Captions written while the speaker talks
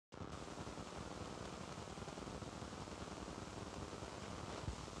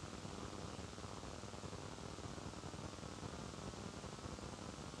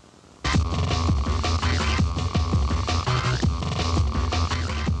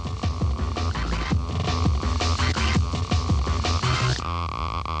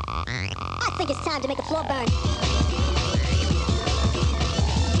time to make the floor burn.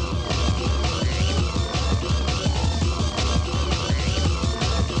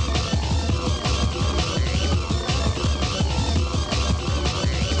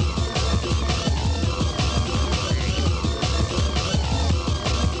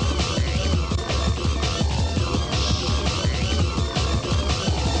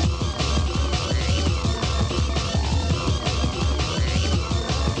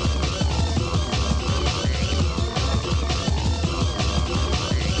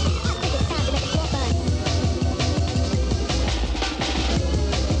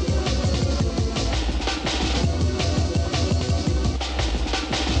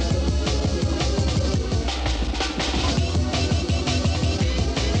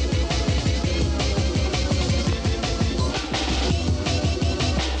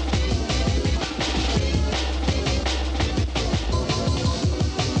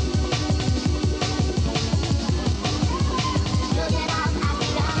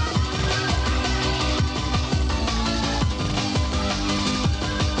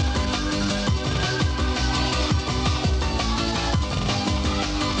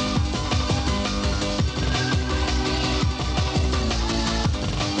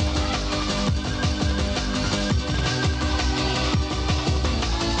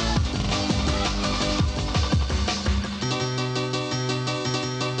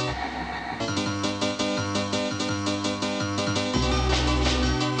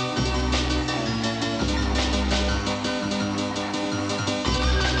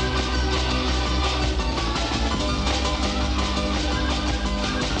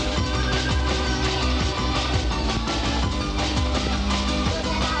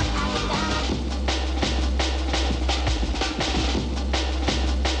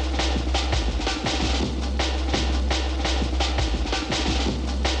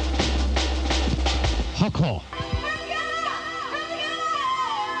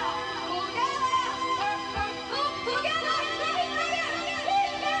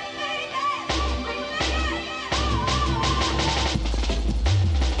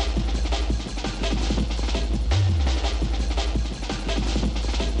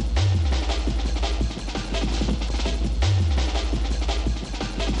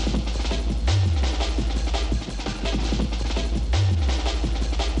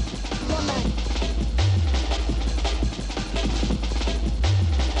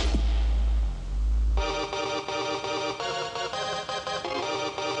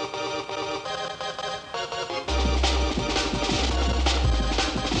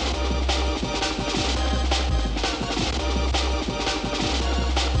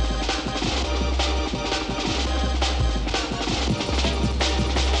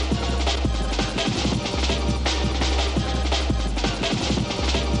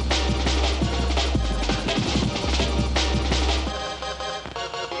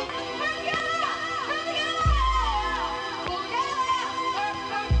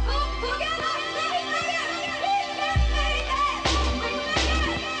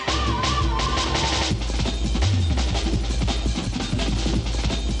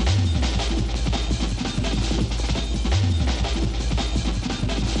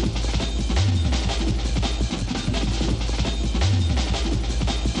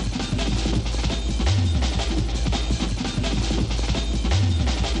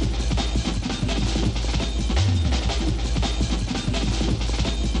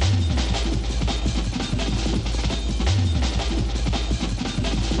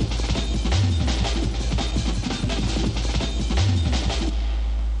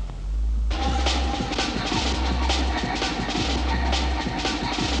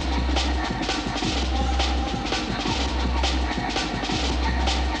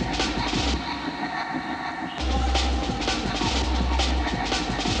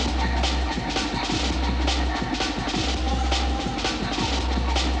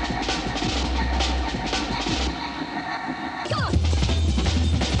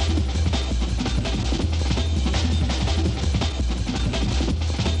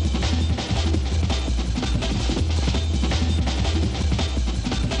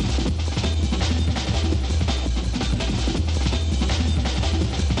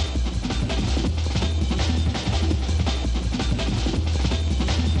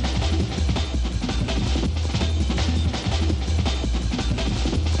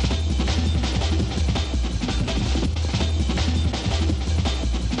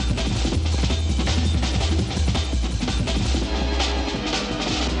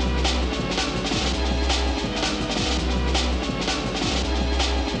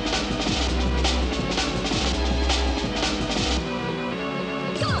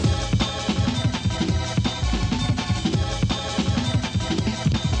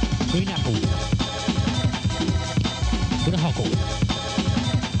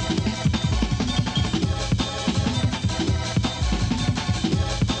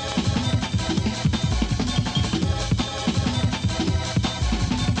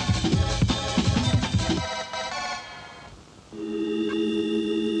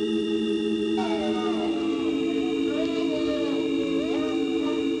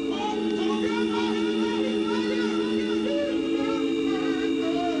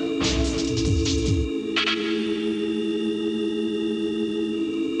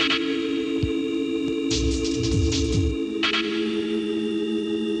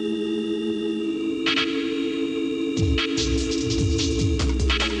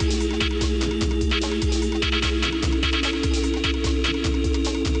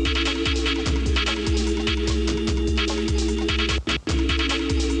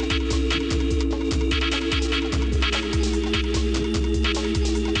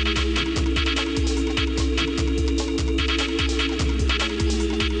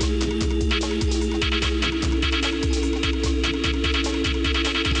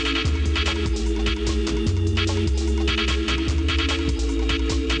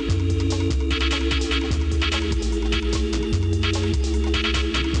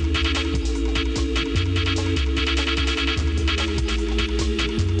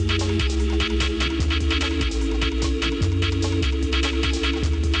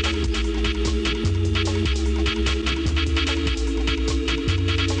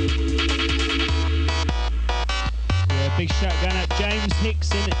 Big shout going out James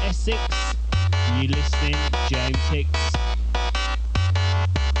Hicks in Essex. You listening, James Hicks?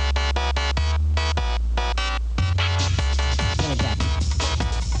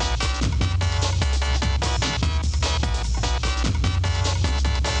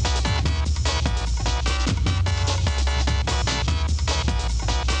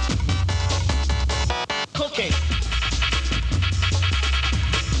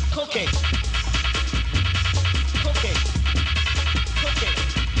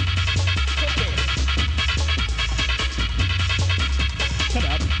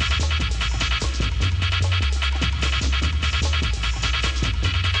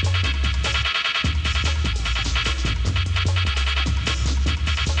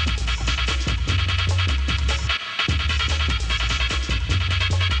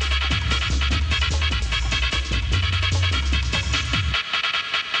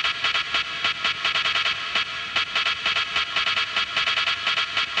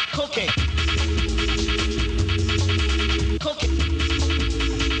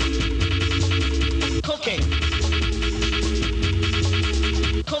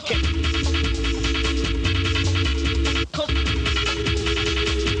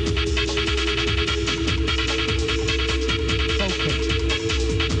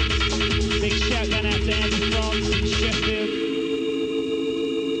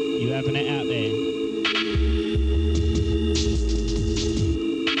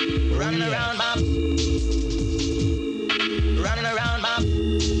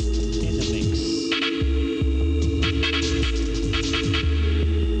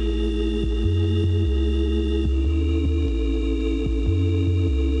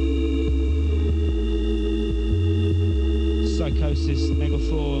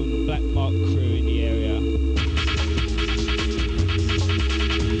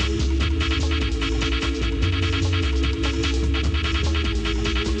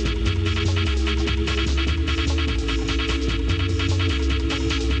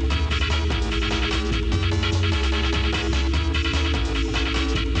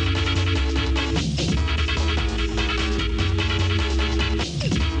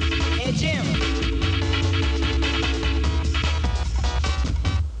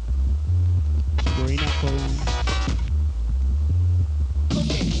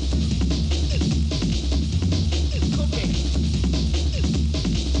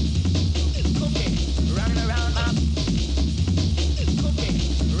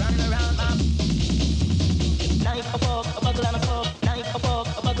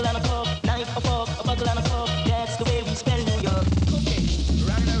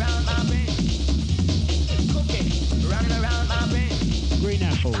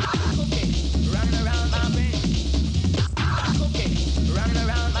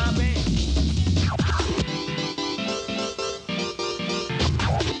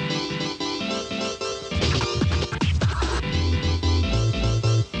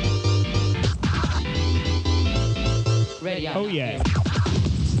 Oh yeah.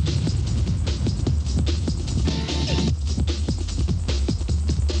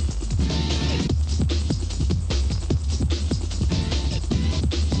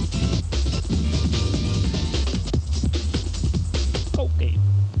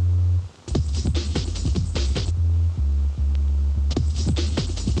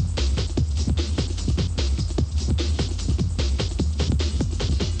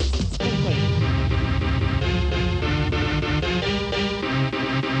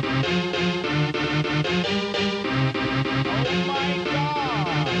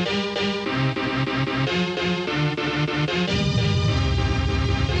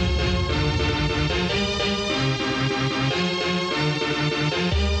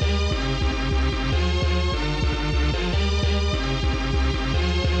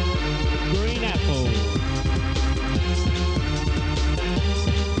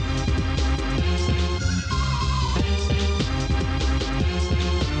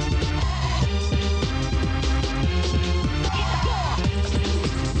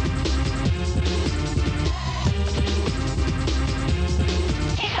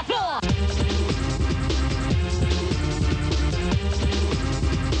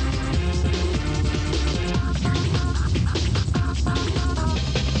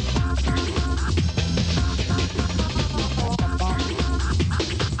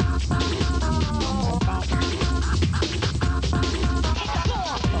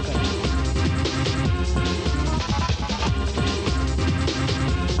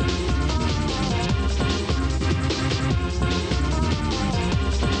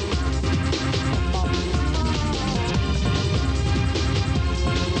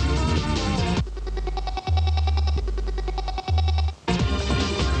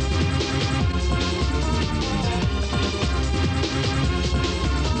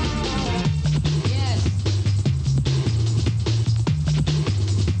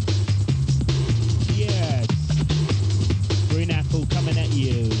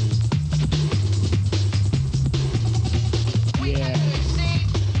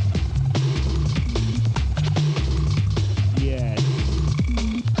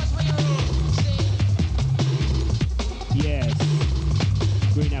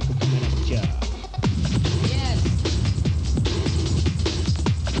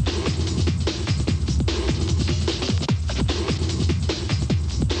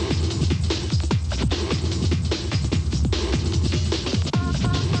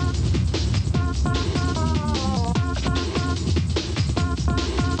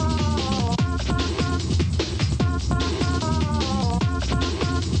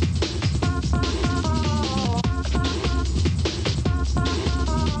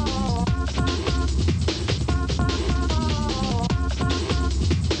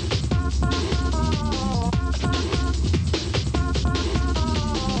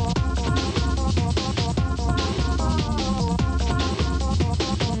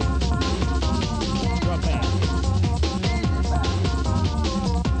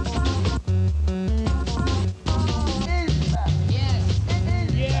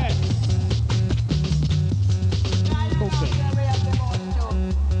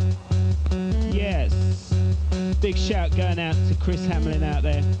 Big shout going out to Chris Hamlin out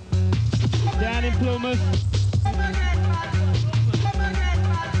there. Down in Plymouth.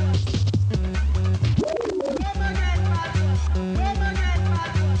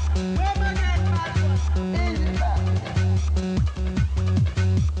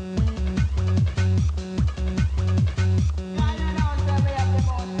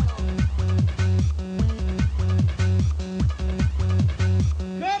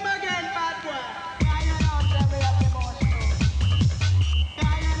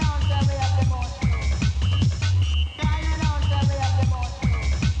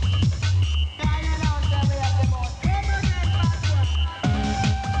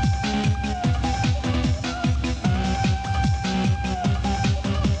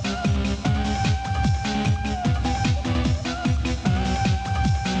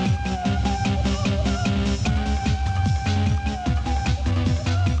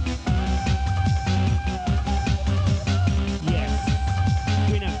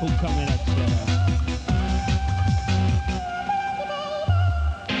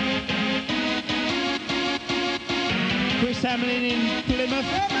 Hamlin in Plymouth.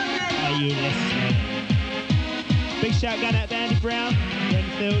 Are you listening? Big shout going out to Andy Brown,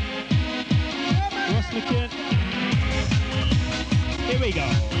 Renfield, Ross McKeon. Here we go.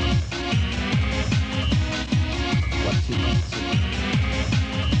 1, 2, 1, 2.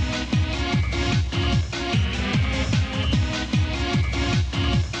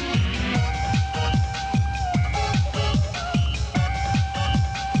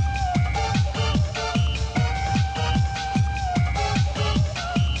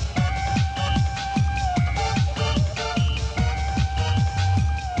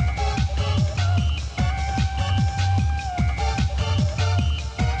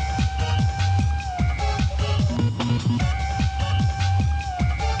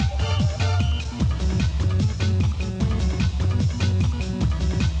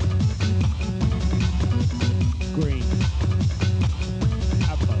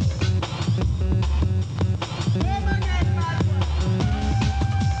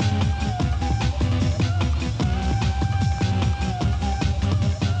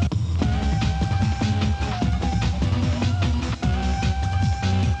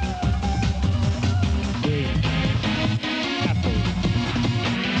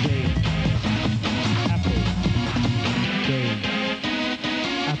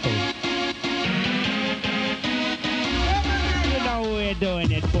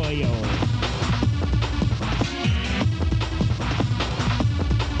 Doing it for you.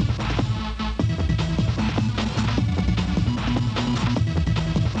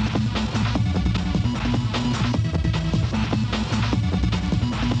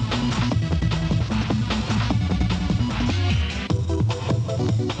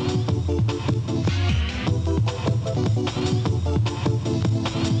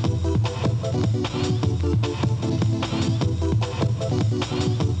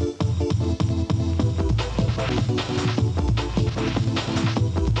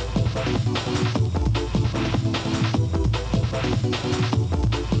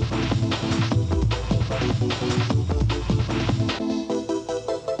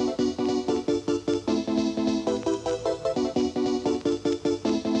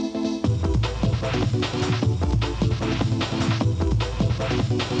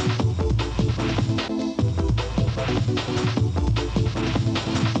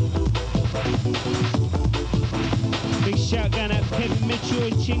 Big shout going out to Kevin Mitchell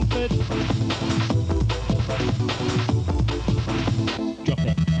in Chingford. Drop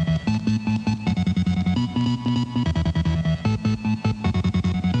it.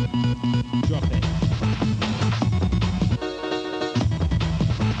 Drop it.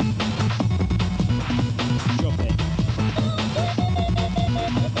 Drop it.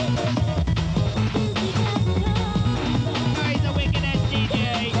 Oh, he's a wicked ass DJ.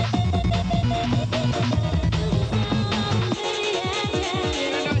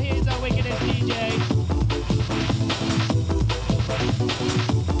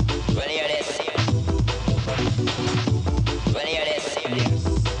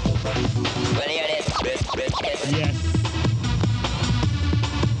 Yes.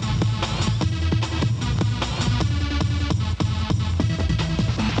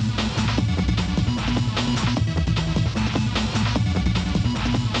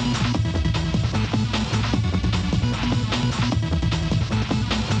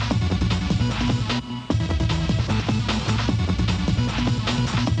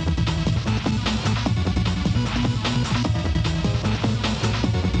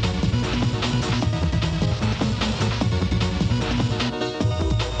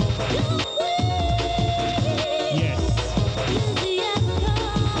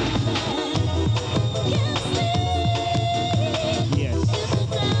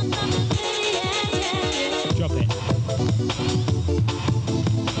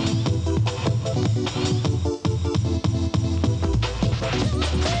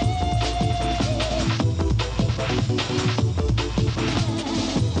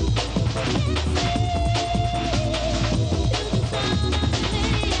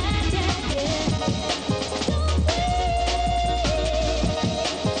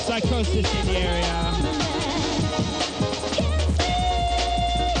 Texas in the area.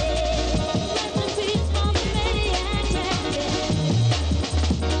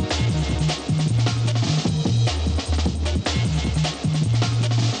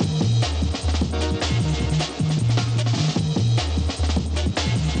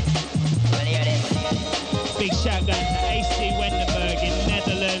 Big shout going to AC Wendenberg in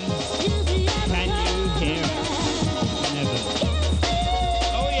Netherlands. Can you hear us? Never.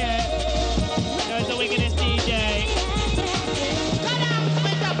 Oh yeah. There's the wickedest DJ. Cut out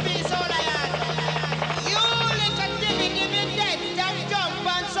with the piece all I had. You little Timmy, give me dead. That jump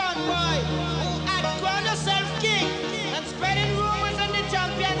and son boy. Who had crowned yourself king and spreading rumors on the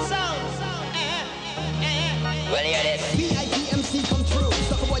champion sounds. Well, hear this. VIP come true.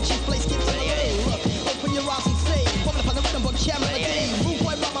 Sucker boy, chief place, get to the look. Open your eyes and say, woman up on the rhythm book, jam on the game. Rude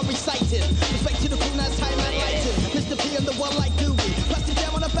boy, mama reciting. Respect to the crew, nice time and lighting. Mr. P on the one like Doogie. Plastic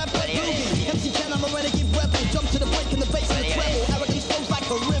jam on a bad boy boogie. MC Ken, I'm a renegade rebel. Jump to the break in the bass and the treble. Arrogance flows like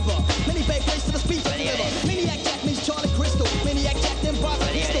a river. Mini babe race to the speech of the river. Maniac Jack means Charlie Crystal. Maniac Jack then bars a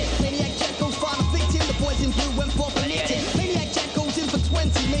pistol. Maniac Jack goes far and victim. The boys in blue went for knitting. Maniac Jack goes in for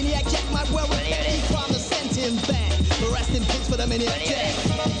 20. Maniac Jack might well repent. He crime the sent him back. Rest in peace for the Maniac Jack.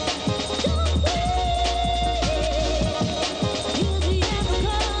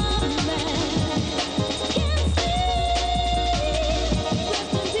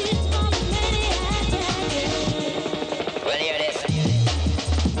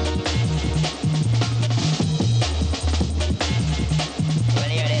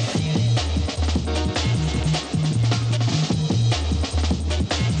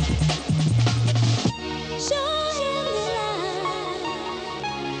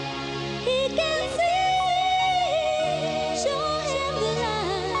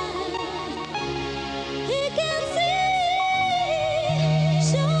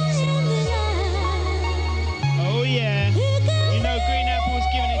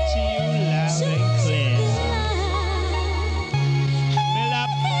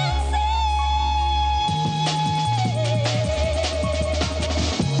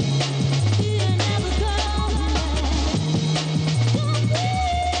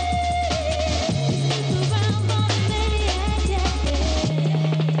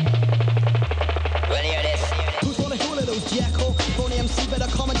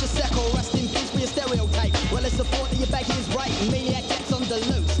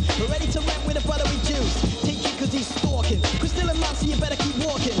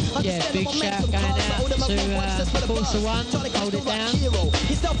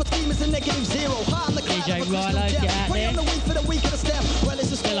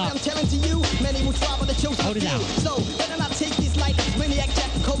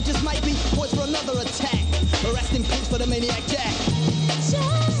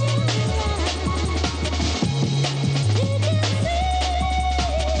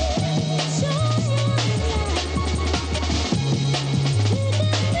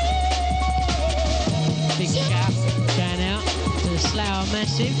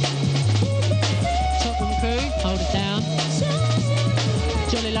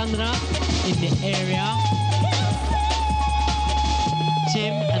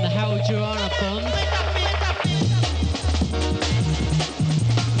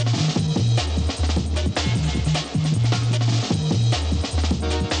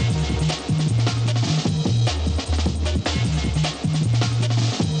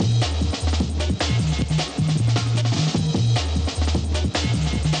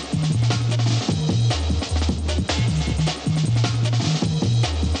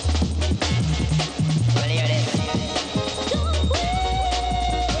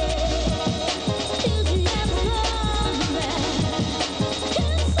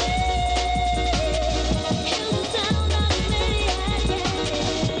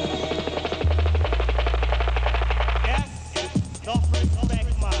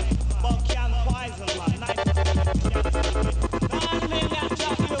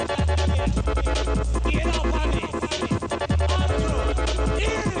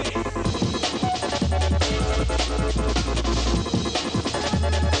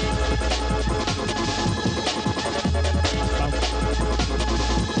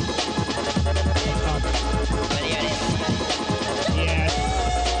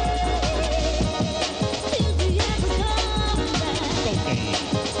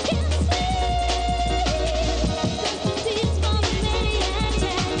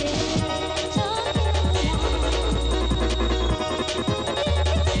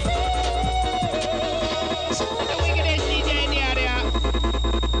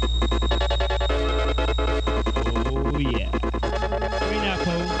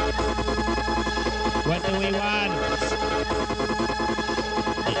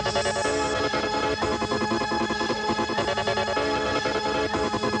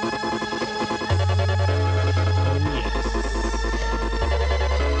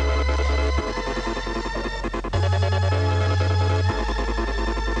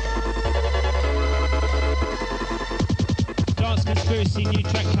 Conspiracy, new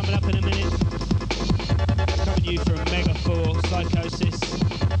track coming up in a minute. Coming to you from Mega 4, Psychosis.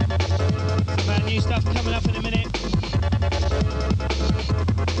 Some new stuff coming up in a minute.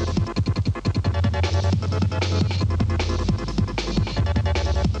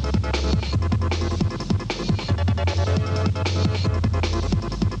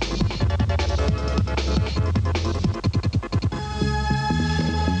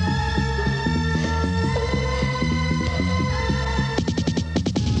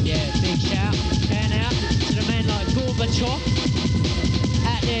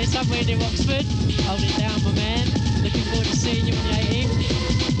 Out there somewhere near Oxford, hold it down, my man. Looking forward to seeing you on the 18th.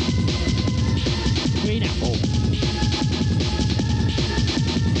 Green Apple.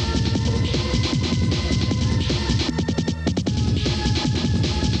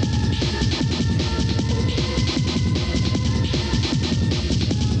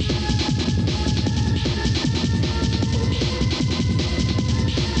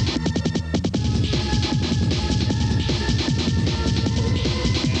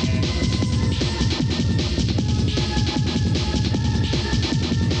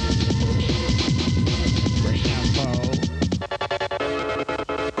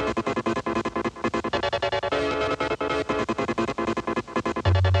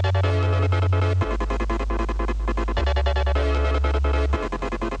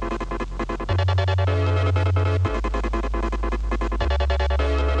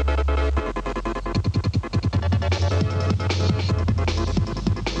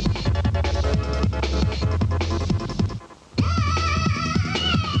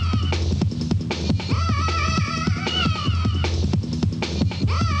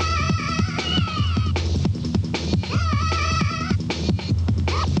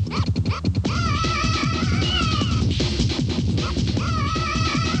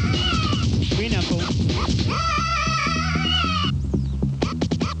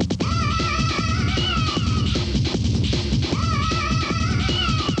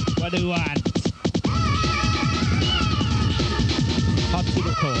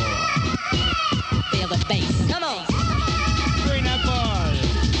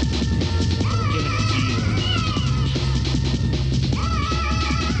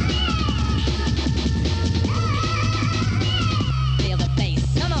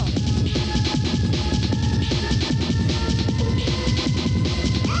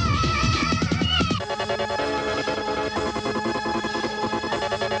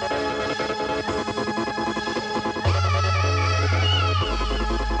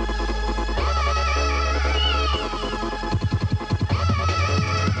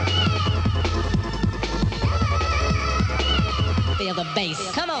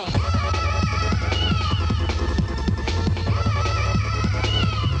 bass. Come on.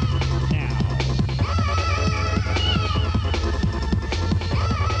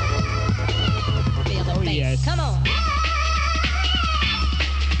 Feel the bass. Yes. Come on.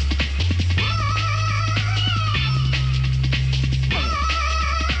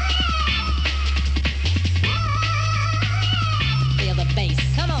 Feel the bass.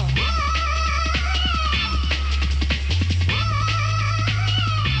 Come on.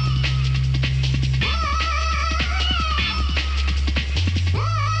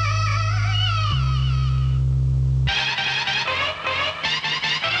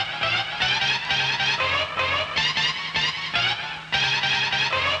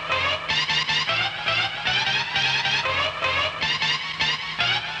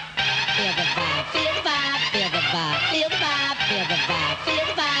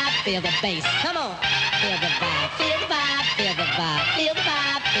 Feel the bass, come on. Feel the vibe, feel the vibe, feel the vibe, feel the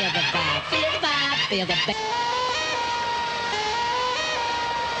vibe, feel the vibe, feel the vibe, feel the bass.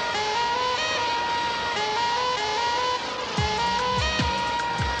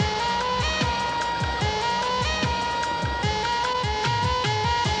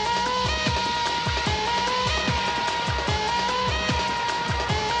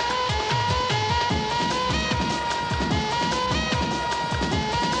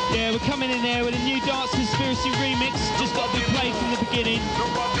 We're coming in there with a new Dance Conspiracy remix. Just got to be played from the beginning.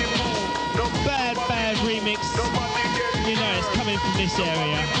 Bad, bad remix. You know it's coming from this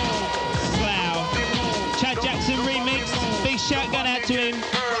area. Slough. Chad Jackson remix. Big shout going out to him.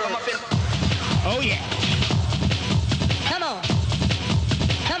 Oh yeah. Come on.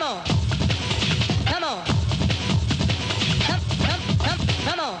 Come on. Come on.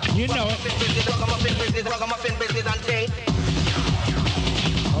 Come on. You know it.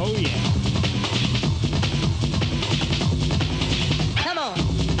 Oh yeah. Come on.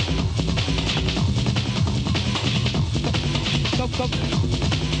 Go, go.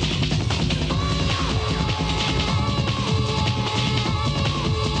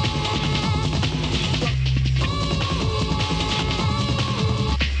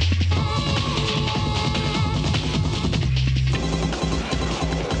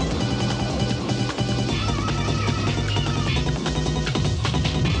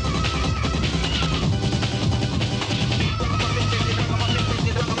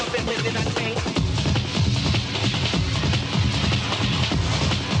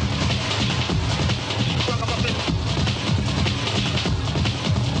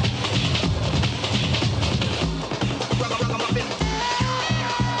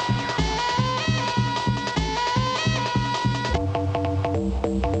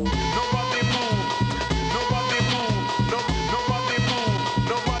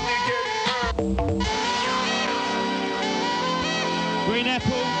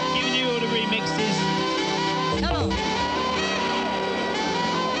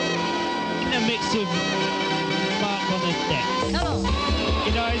 and a mix of Mark on the decks. Come on.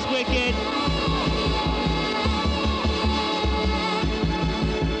 You know, it's wicked.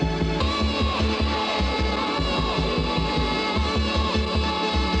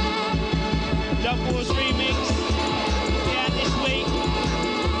 Dub Wars remix. Yeah, this week.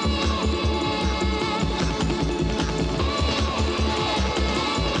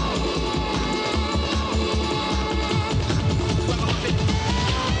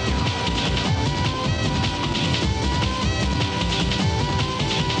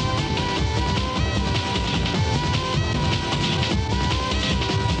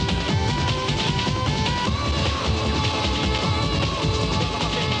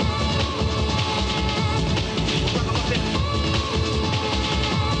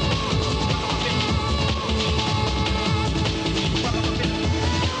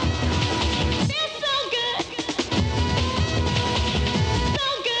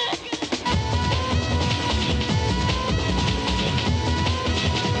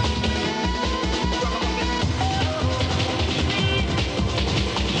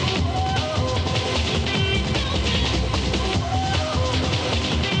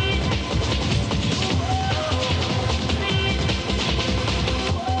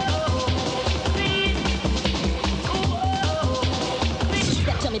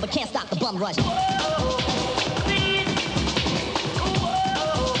 But can't stop the bum rush.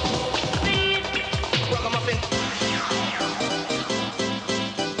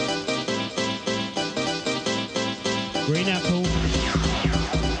 Green Apple.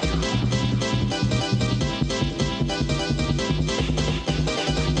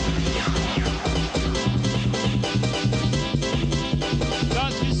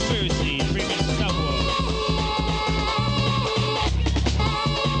 Dance Conspiracy, remix Dub Wars.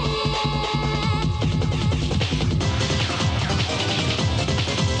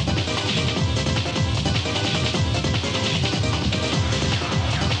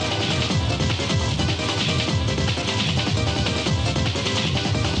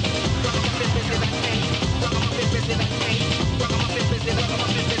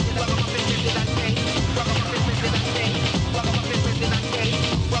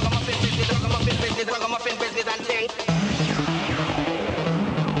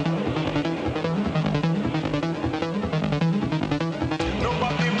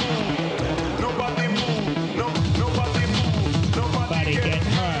 Nobody get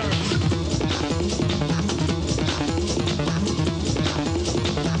hurt.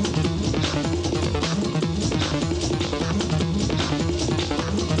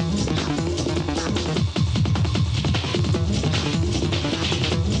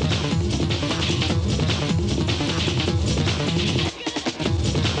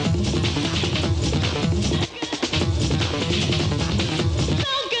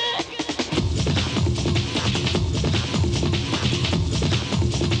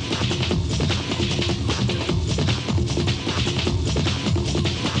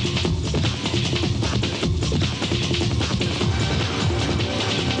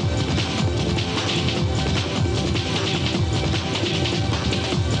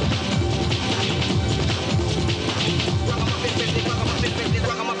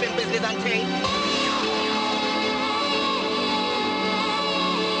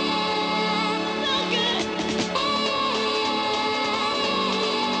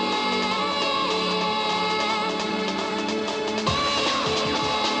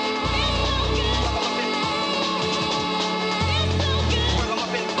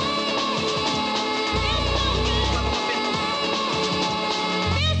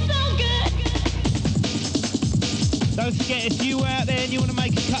 Don't forget, if you out there and you want to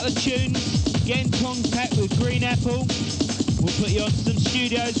make a couple of tunes, get in contact with Green Apple. We'll put you on some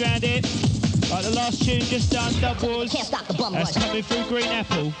studios around here. Like the last tune just done, Dub Wars. That's coming through Green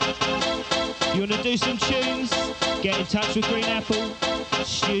Apple. You want to do some tunes? Get in touch with Green Apple.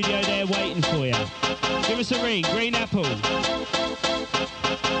 Studio there waiting for you. Give us a ring, Green Apple.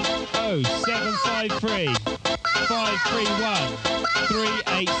 0753 531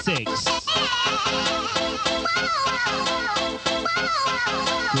 386.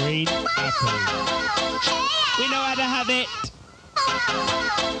 Green Apple. We know how to have it.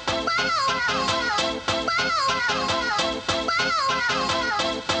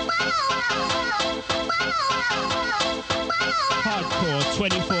 Hardcore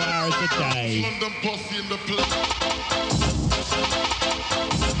 24 hours a day.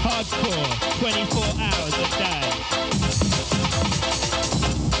 Hardcore 24 hours a day.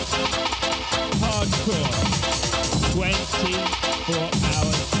 Hardcore 24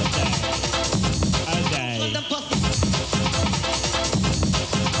 hours a day. A day.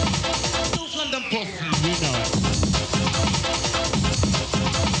 pussy, you know it.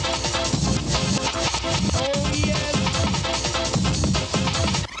 Oh yes.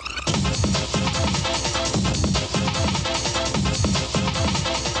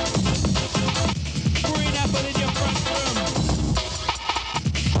 Green apple in your front room.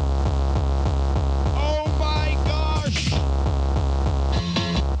 Oh my gosh.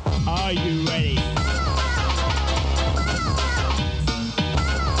 Are you ready?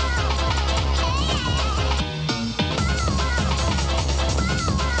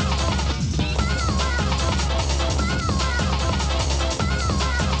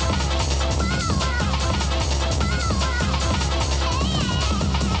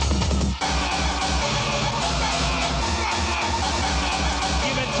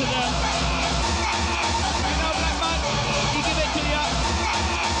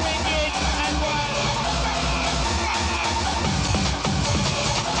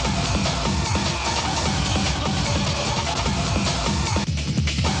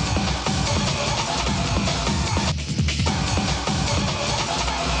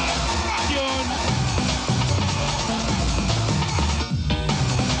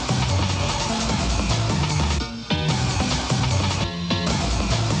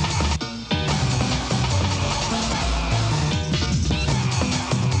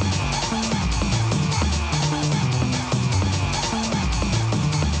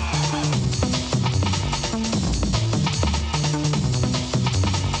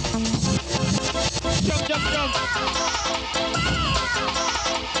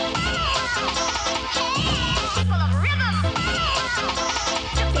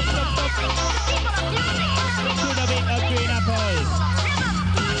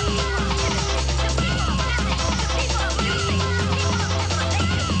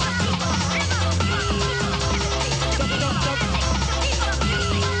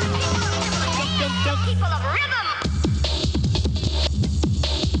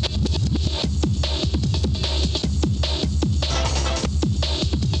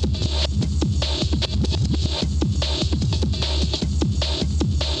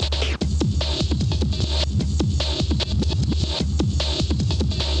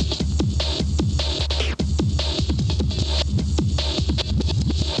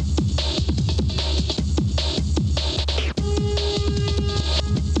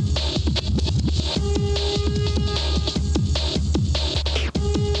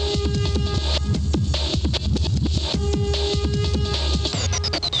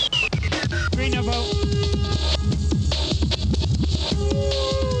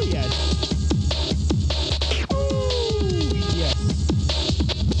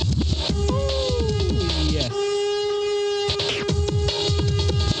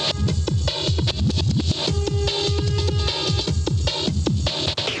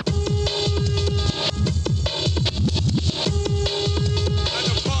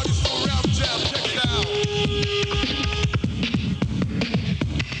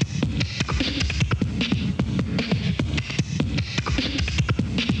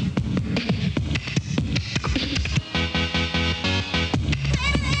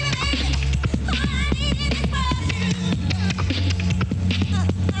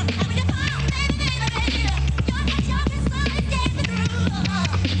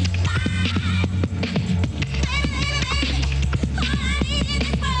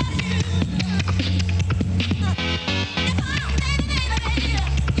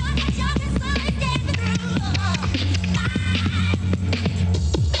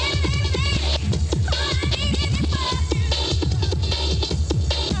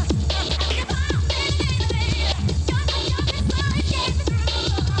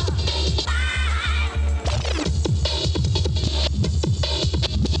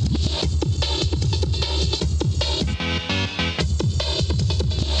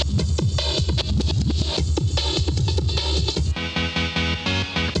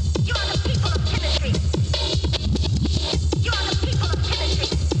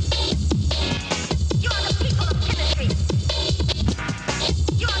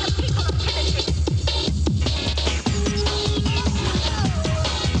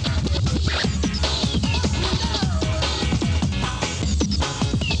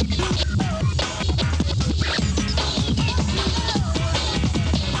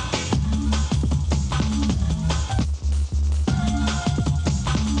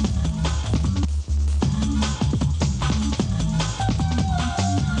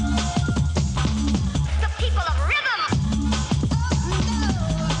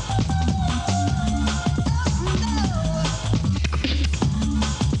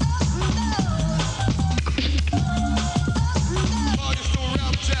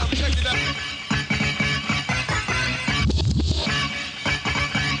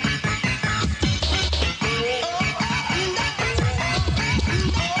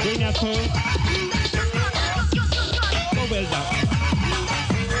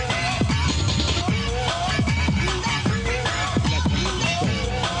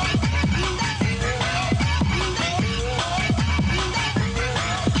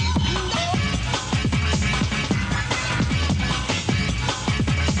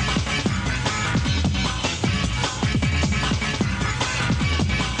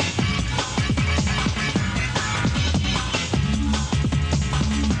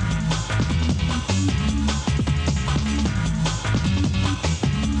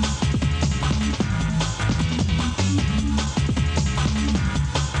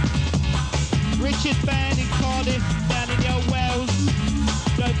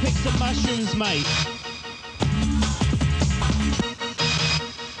 mate.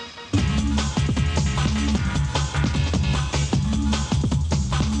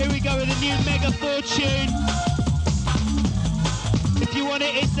 Here we go with a new Mega 4 tune. If you want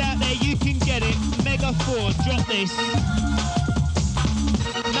it, it's out there. You can get it. Mega 4, drop this.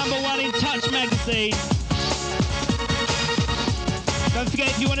 #1 in Touch magazine. Don't forget,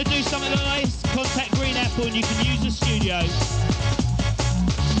 if you want to do something like this, contact Green Apple and you can use the studio.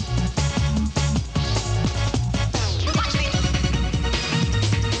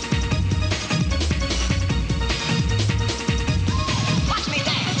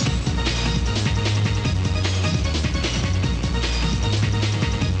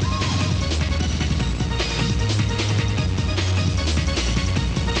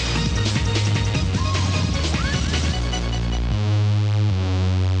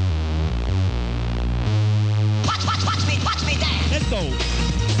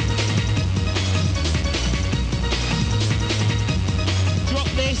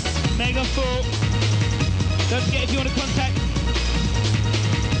 Don't forget, if you want to contact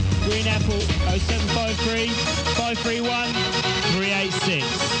Green Apple, 0753 531 386.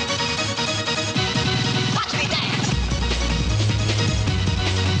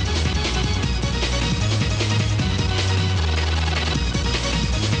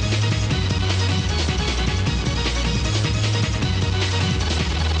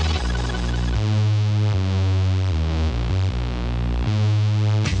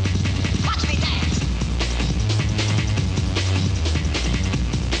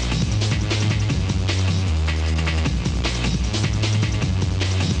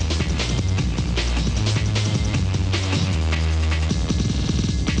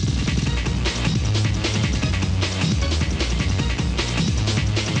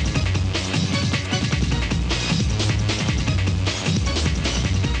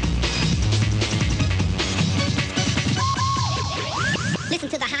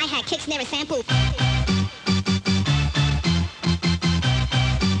 Snare sample.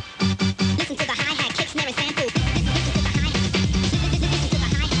 Listen to the hi-hat, kick, snare, sample.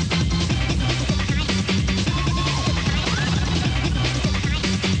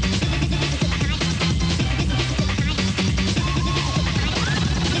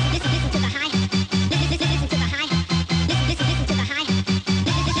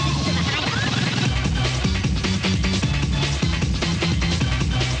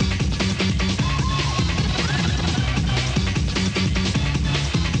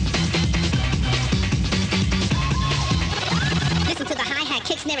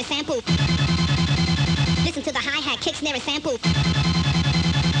 Sample. Listen to the hi-hat, kick, snare, sample.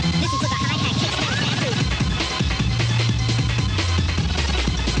 Listen to the hi-hat, kick, snare, sample.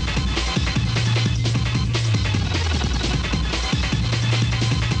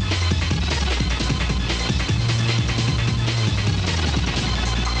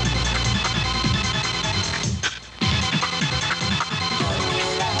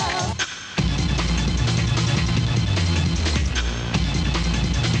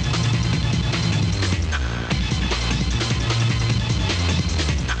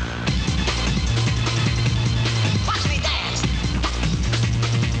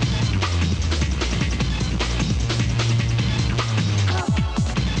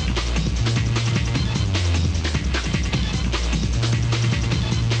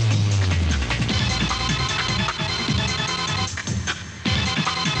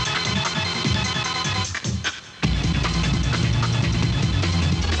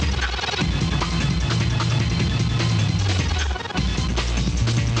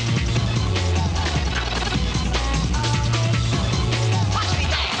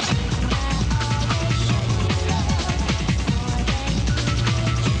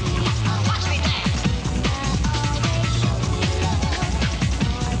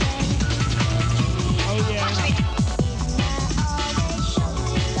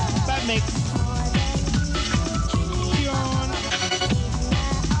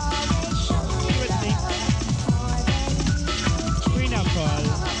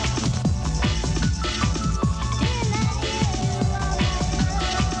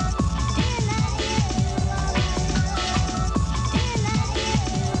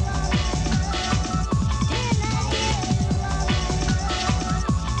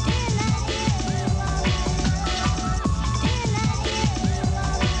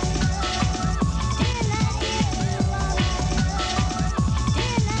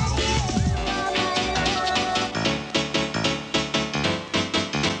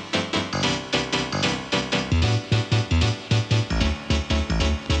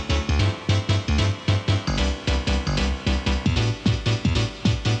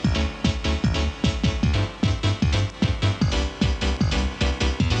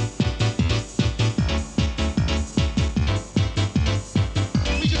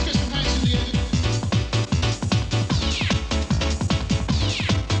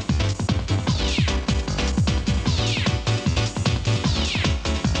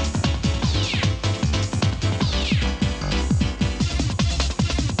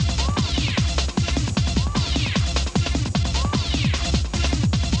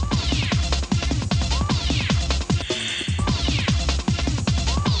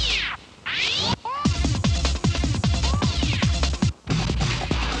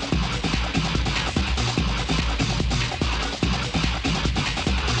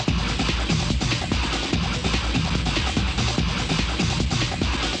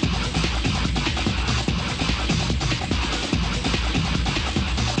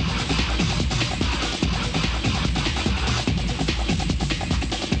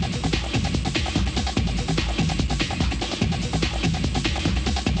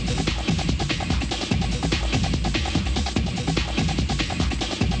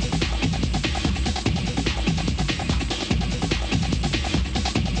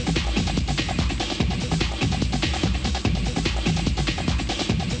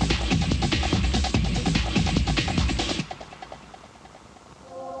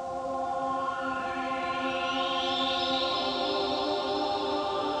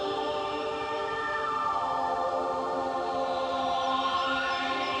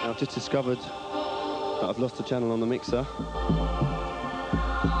 Now, I've just discovered that I've lost a channel on the mixer.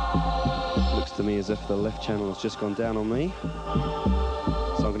 Looks to me as if the left channel has just gone down on me.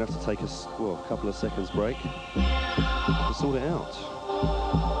 So I'm going to have to take a couple of seconds break to sort it out.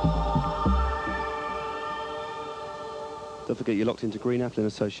 Don't forget you're locked into Green Apple in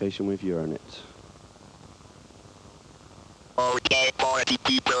association with Euronet. Okay, party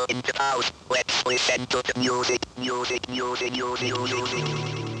people in the house, let's listen to the music, music, music, music, music.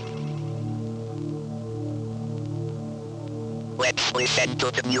 Let's listen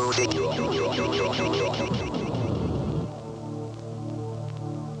to the music.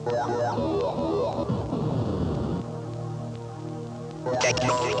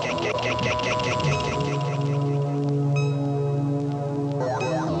 Techno.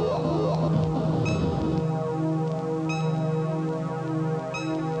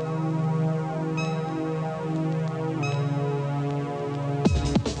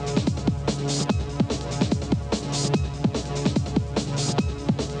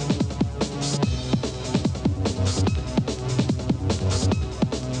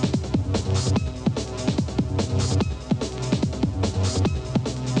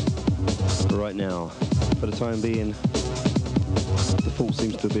 Right now, for the time being, the fault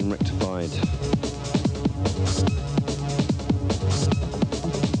seems to have been rectified.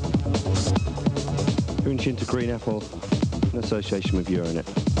 You're in tune to Green Apple in association with Euronet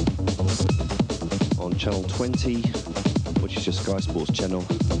on channel 20, which is just Sky Sports channel,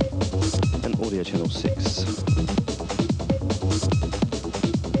 and audio channel 6.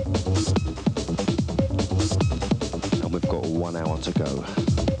 And we've got 1 hour to go.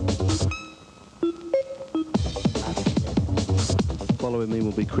 Following me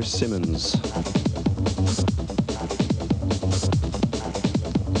will be Chris Symons.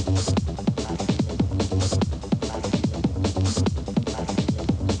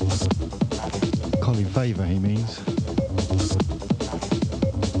 Colin Favour, he means.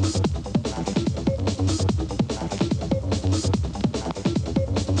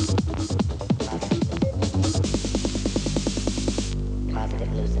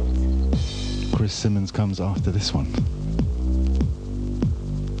 Chris Symons comes after this one.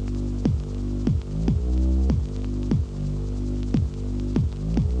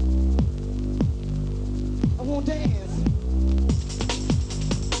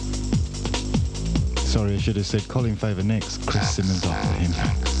 Sorry, I should have said Colin Favour next, Chris Symons after him.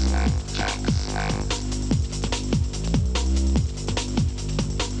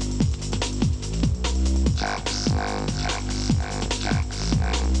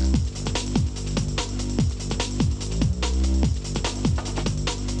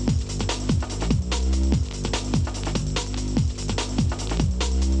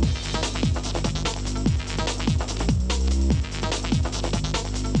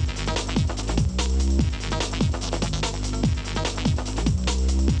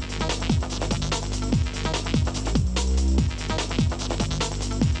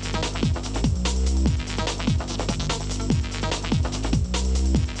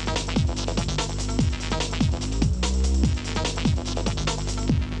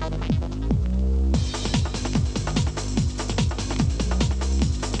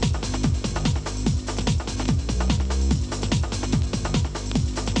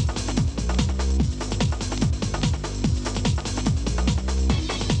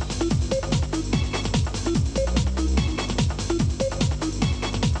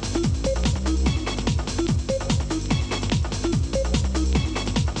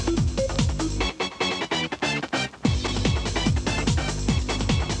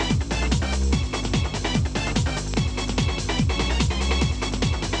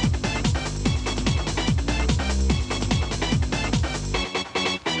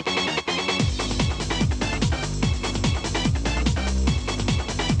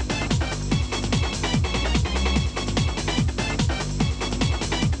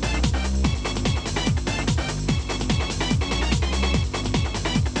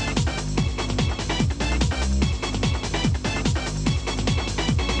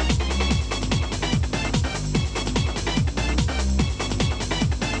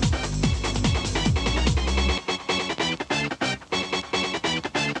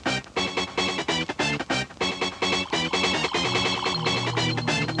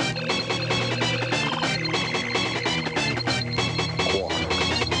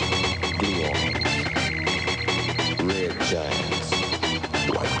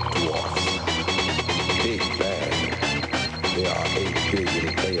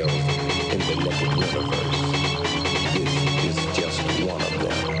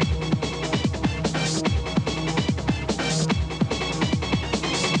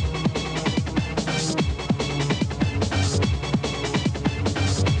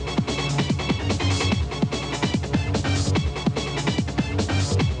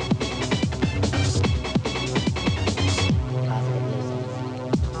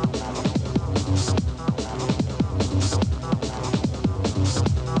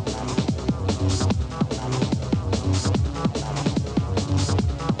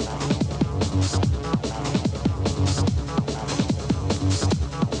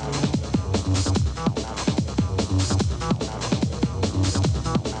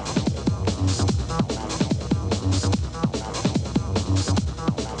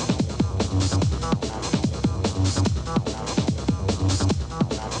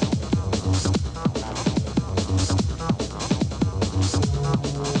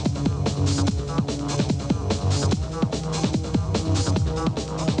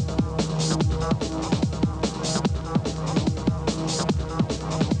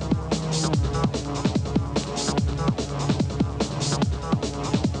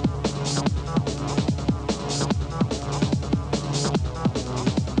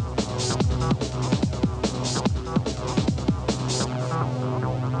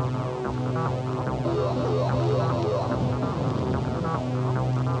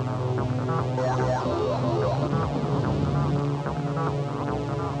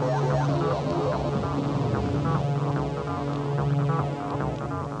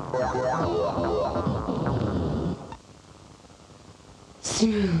 Smooth,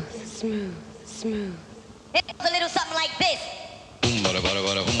 smooth, smooth. It goes a little something like this. It goes a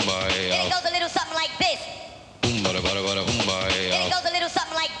little something like this. It goes a little something like this. It goes a little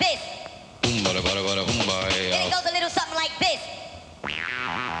something like this. It goes a little something like this.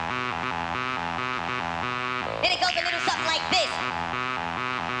 It goes a little something like this.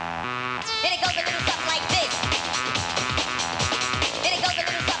 It goes a little something like this.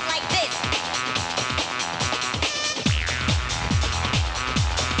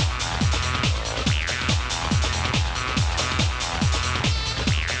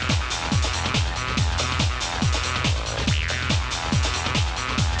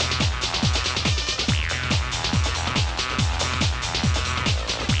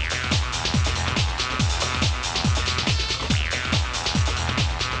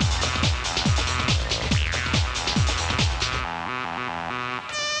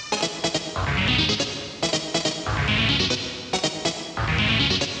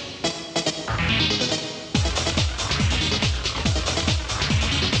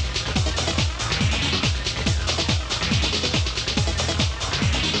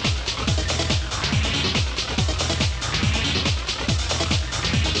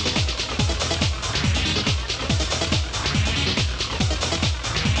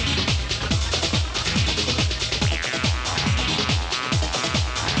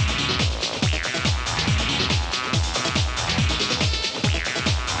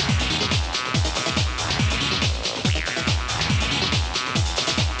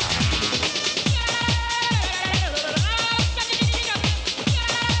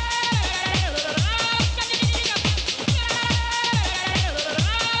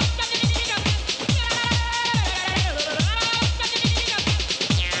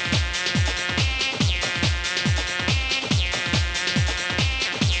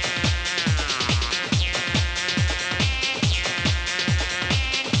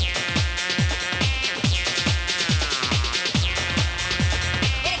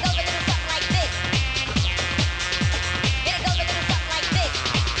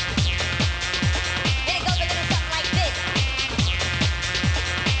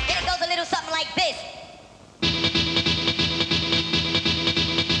 It goes a little something like this.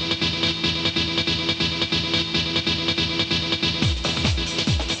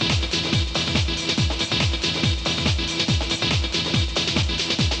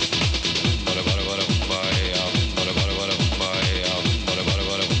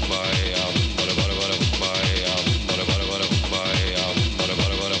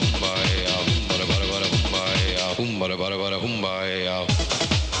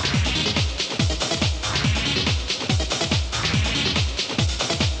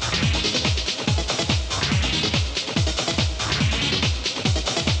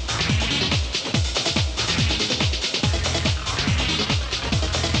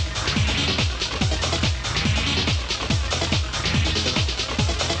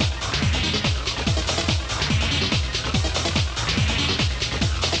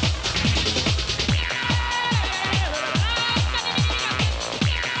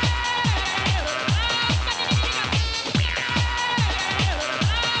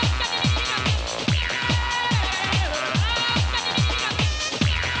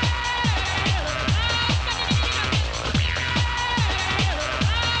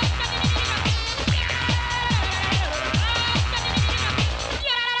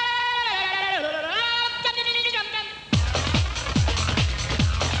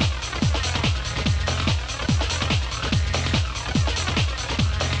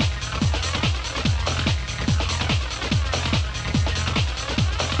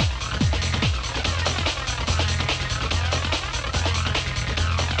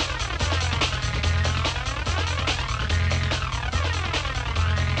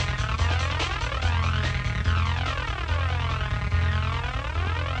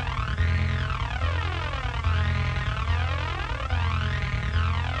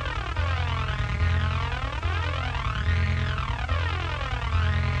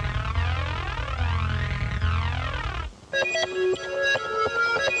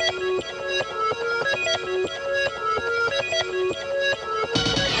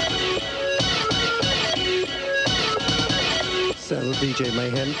 Sounds of DJ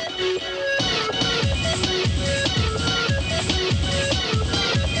Mayhem.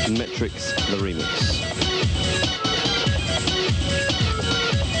 Metrics, the remix.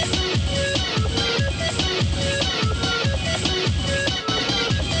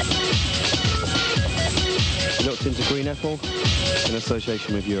 Locked into Green Apple in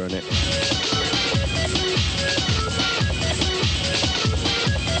association with Euronet.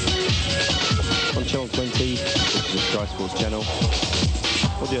 Sports channel,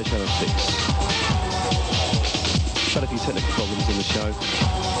 Audio Channel 6. Had a few technical problems in the show.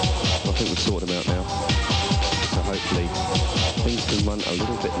 I think we've sorted them out now. So hopefully things can run a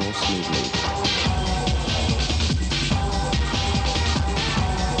little bit more smoothly.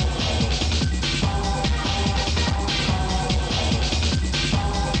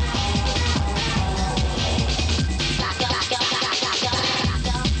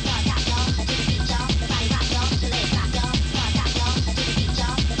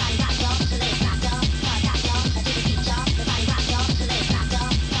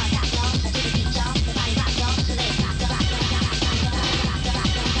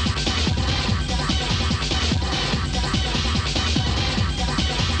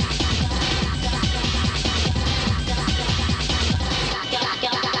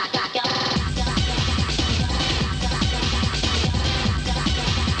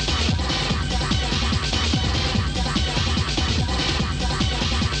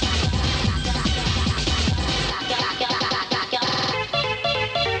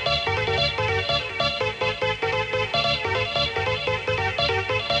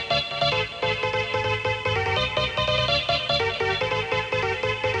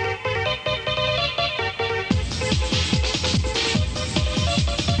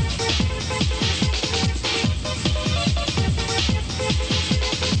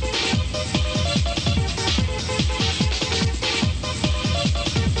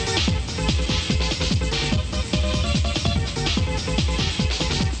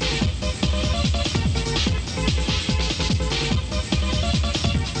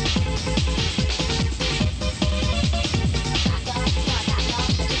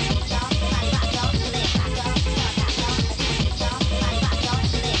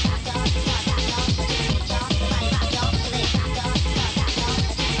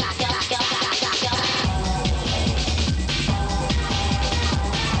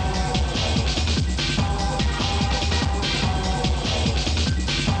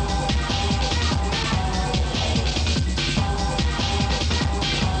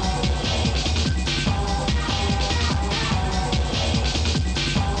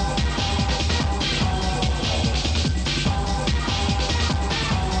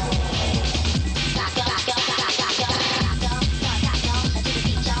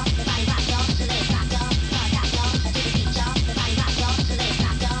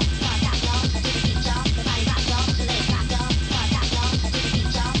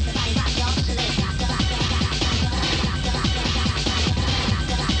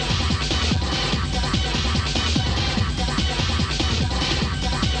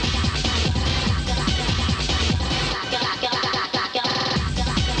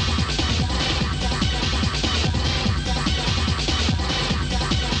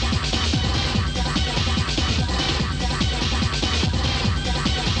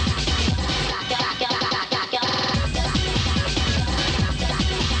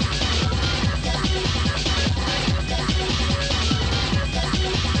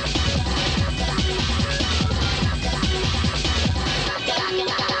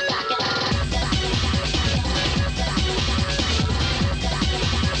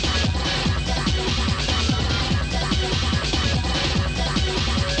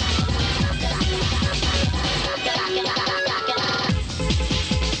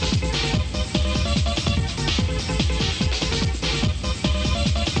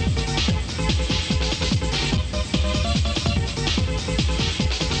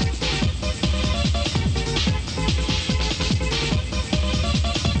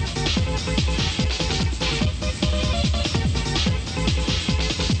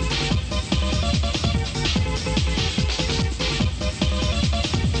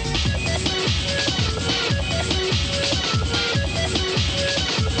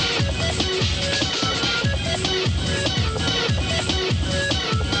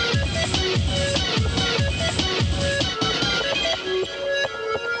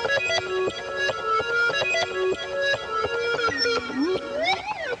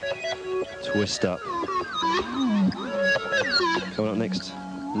 Twist up. Coming up next,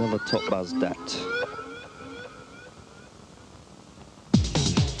 another Top Buzz Dat.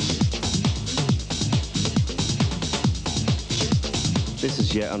 This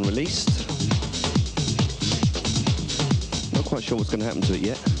is yet unreleased. Not quite sure what's going to happen to it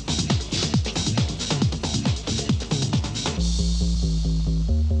yet.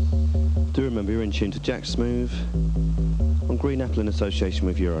 Do remember you're in tune to Jack Smooth on Green Apple in association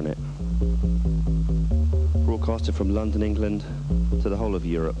with Euronet. Broadcasted from London, England to the whole of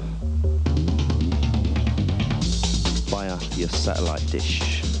Europe via your satellite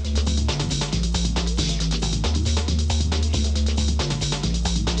dish.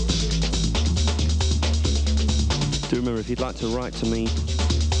 Do remember, if you'd like to write to me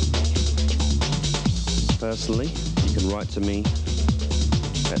personally, you can write to me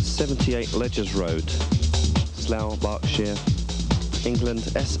at 78 Ledgers Road, Slough, Berkshire, England,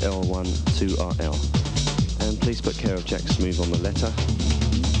 SL1 2RL. And please put care of Jack Smooth on the letter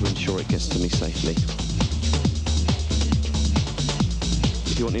to ensure it gets to me safely.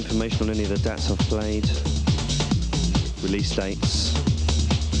 If you want information on any of the dates I've played, release dates,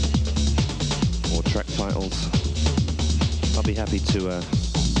 or track titles, I'll be happy to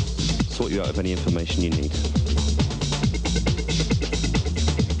sort you out with any information you need.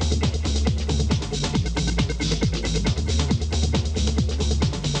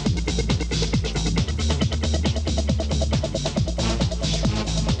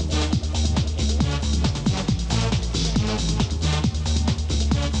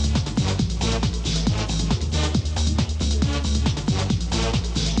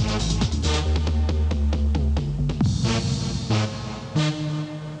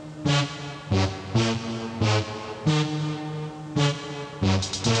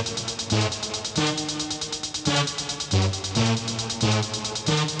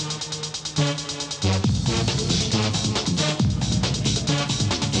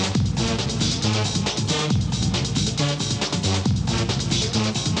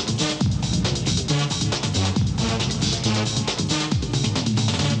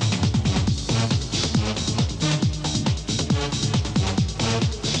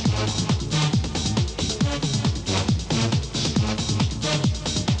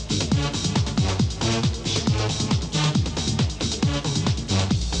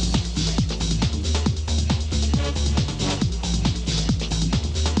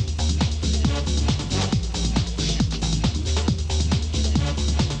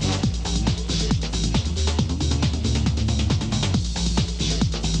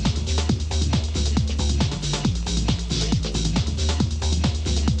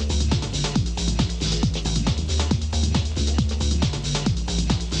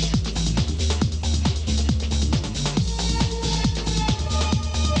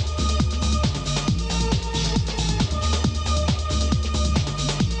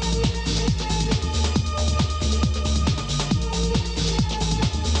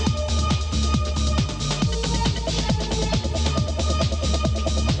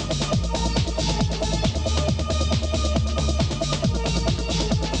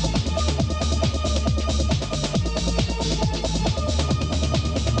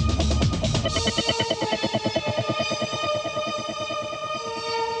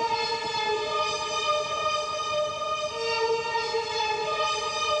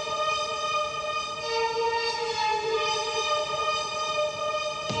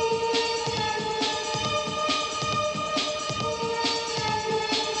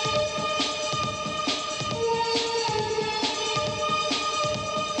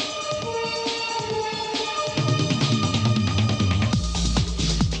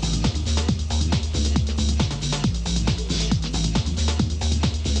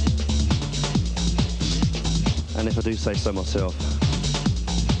 And if I do say so myself,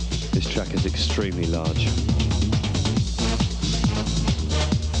 this track is extremely large.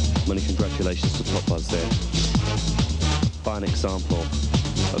 Many congratulations to Top Buzz there. Fine example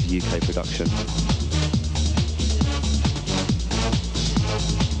of UK production.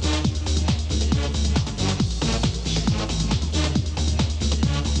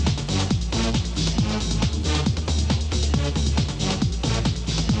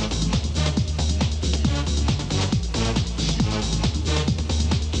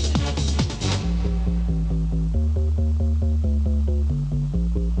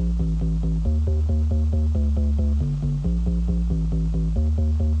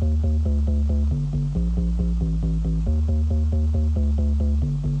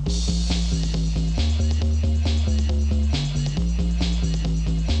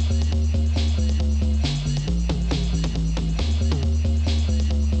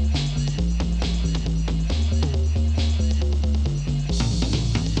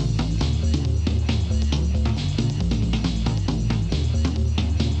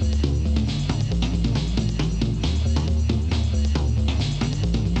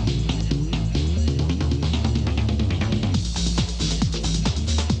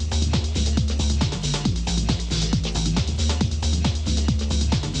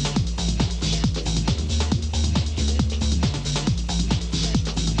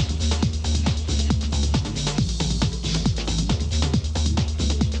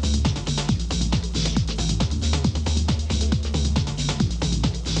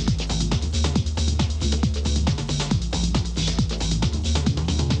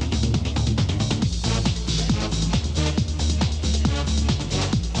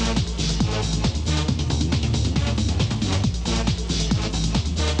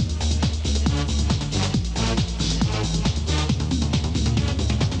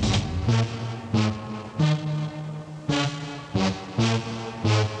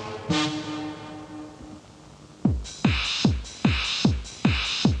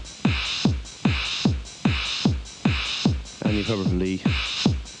 you probably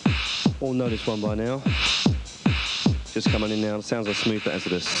all know this one by now. Just coming in now, the sounds of Smooth but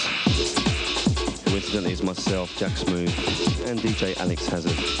Hazardous. Coincidentally, it's myself, Jack Smooth, and DJ Alex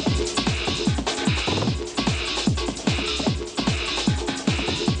Hazard.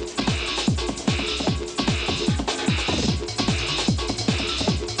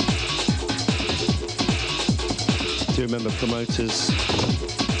 Do you remember promoters,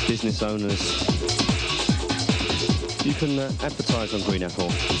 business owners? You can advertise on Green Apple.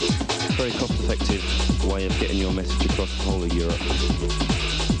 Very cost-effective way of getting your message across the whole of Europe.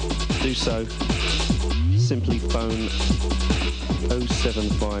 To do so, simply phone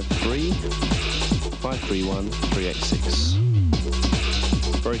 0753 531 386.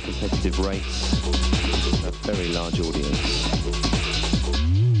 Very competitive rates, a very large audience.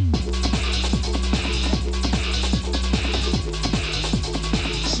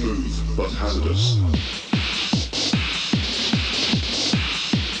 Smooth but hazardous.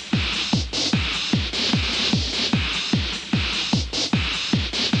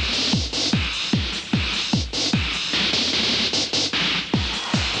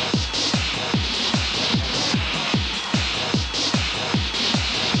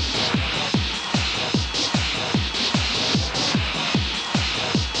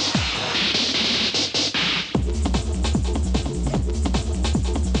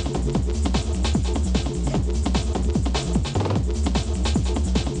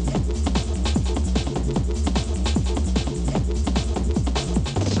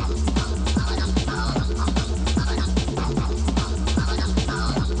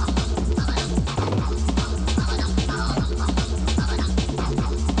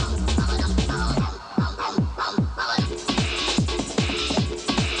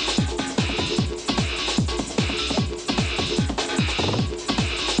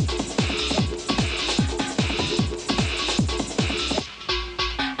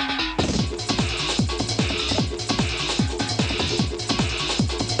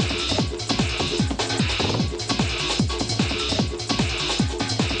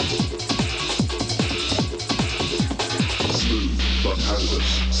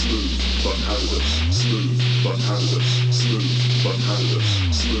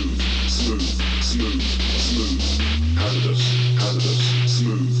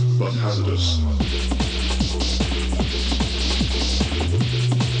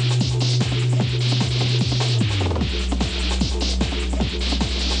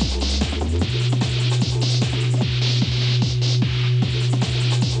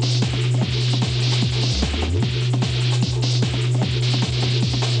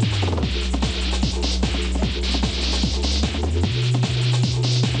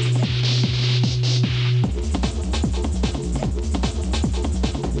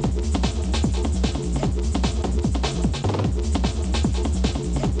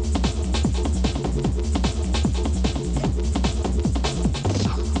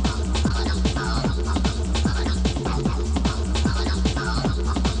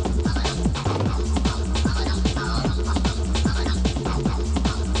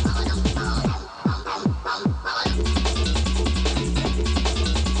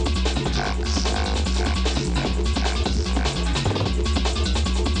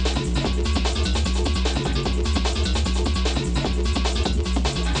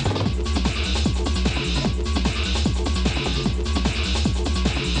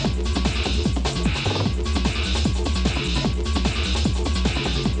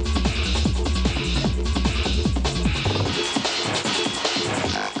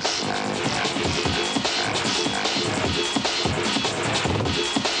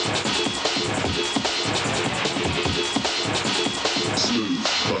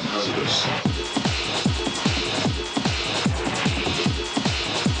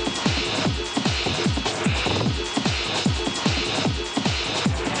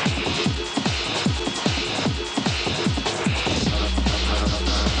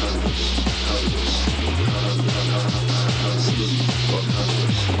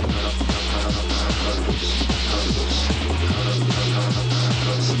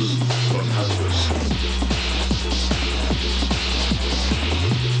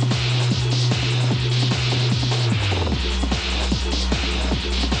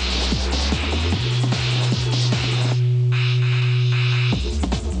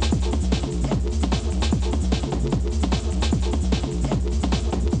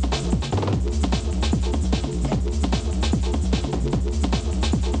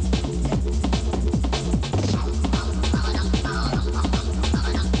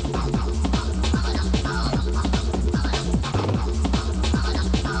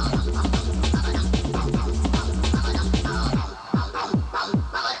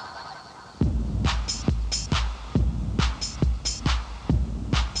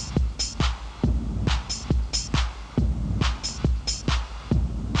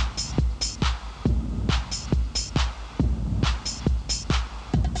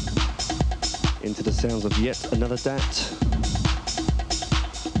 sounds of yet another DAT.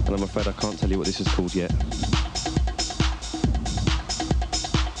 And I'm afraid I can't tell you what this is called yet.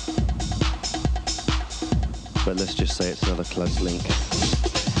 But let's just say it's another close link.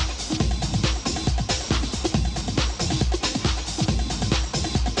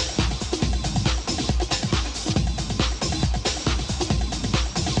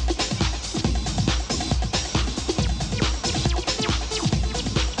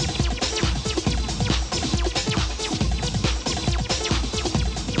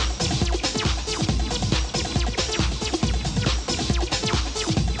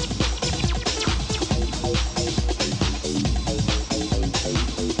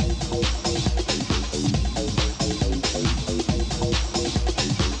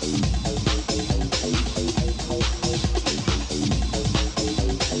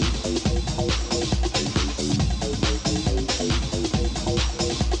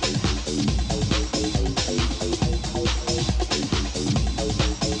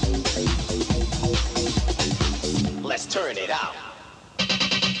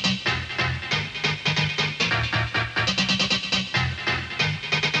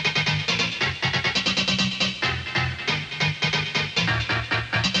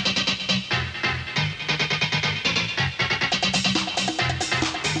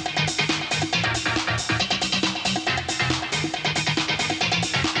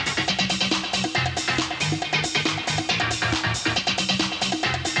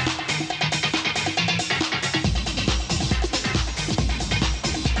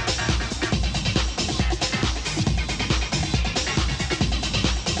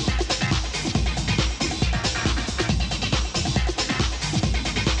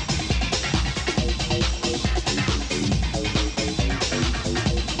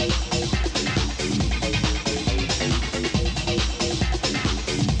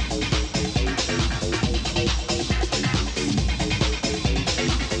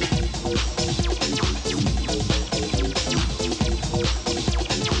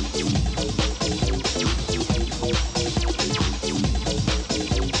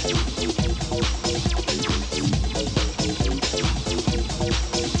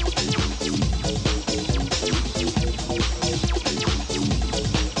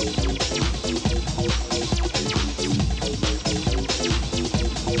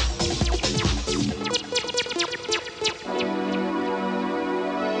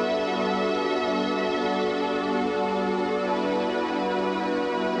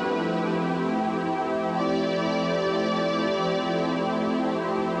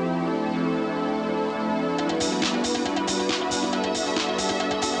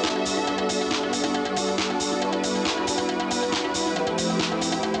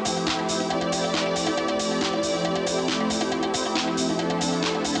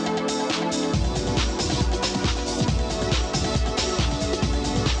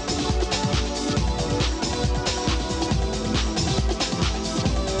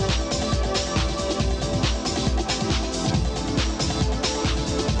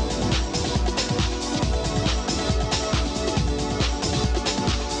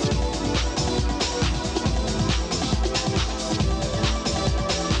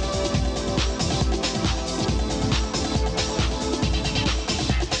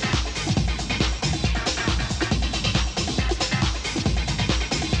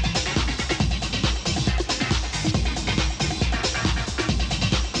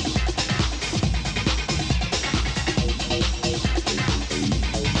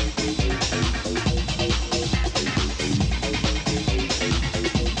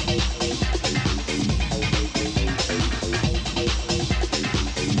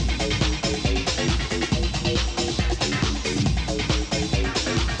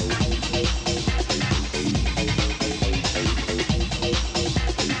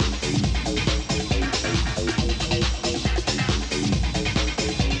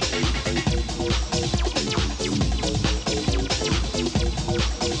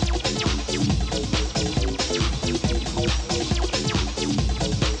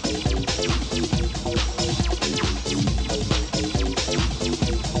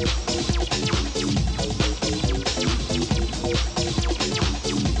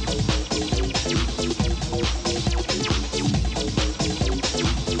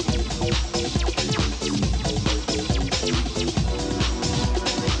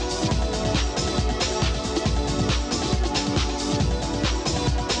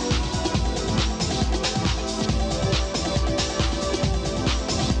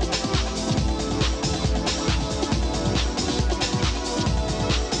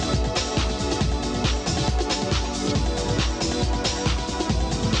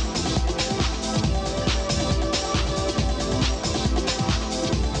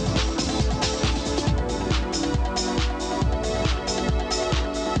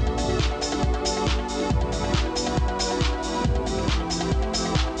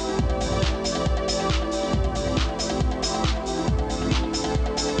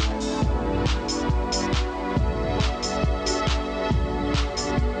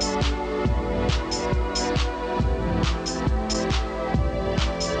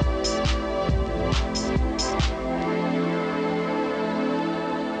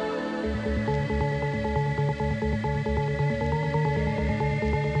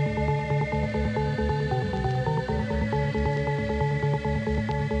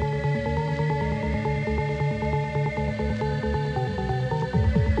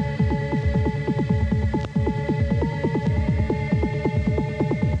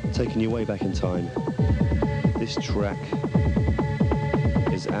 taking you way back in time. This track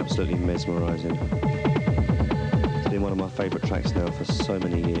is absolutely mesmerising. It's been one of my favourite tracks now for so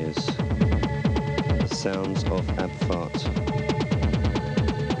many years. The sounds of Abfart.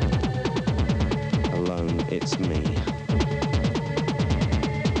 Alone, it's me.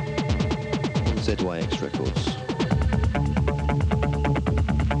 ZYX Records.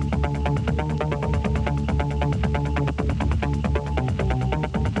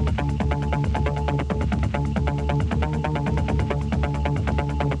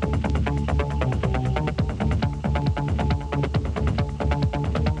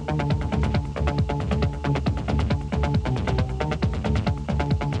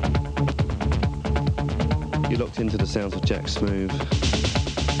 You're locked into the sounds of Jack Smooth.